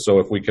So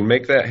if we can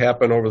make that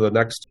happen over the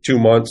next 2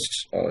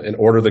 months and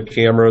order the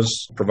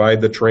cameras,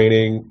 provide the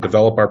training,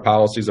 develop our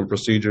policies and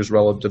procedures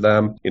relative to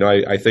them,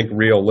 I think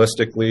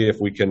realistically, if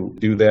we can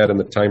do that in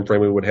the time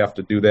frame we would have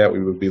to do that,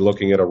 we would be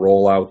looking at a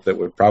rollout that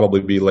would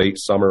probably be late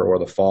summer or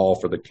the fall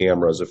for the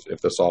cameras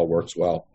if this all works well.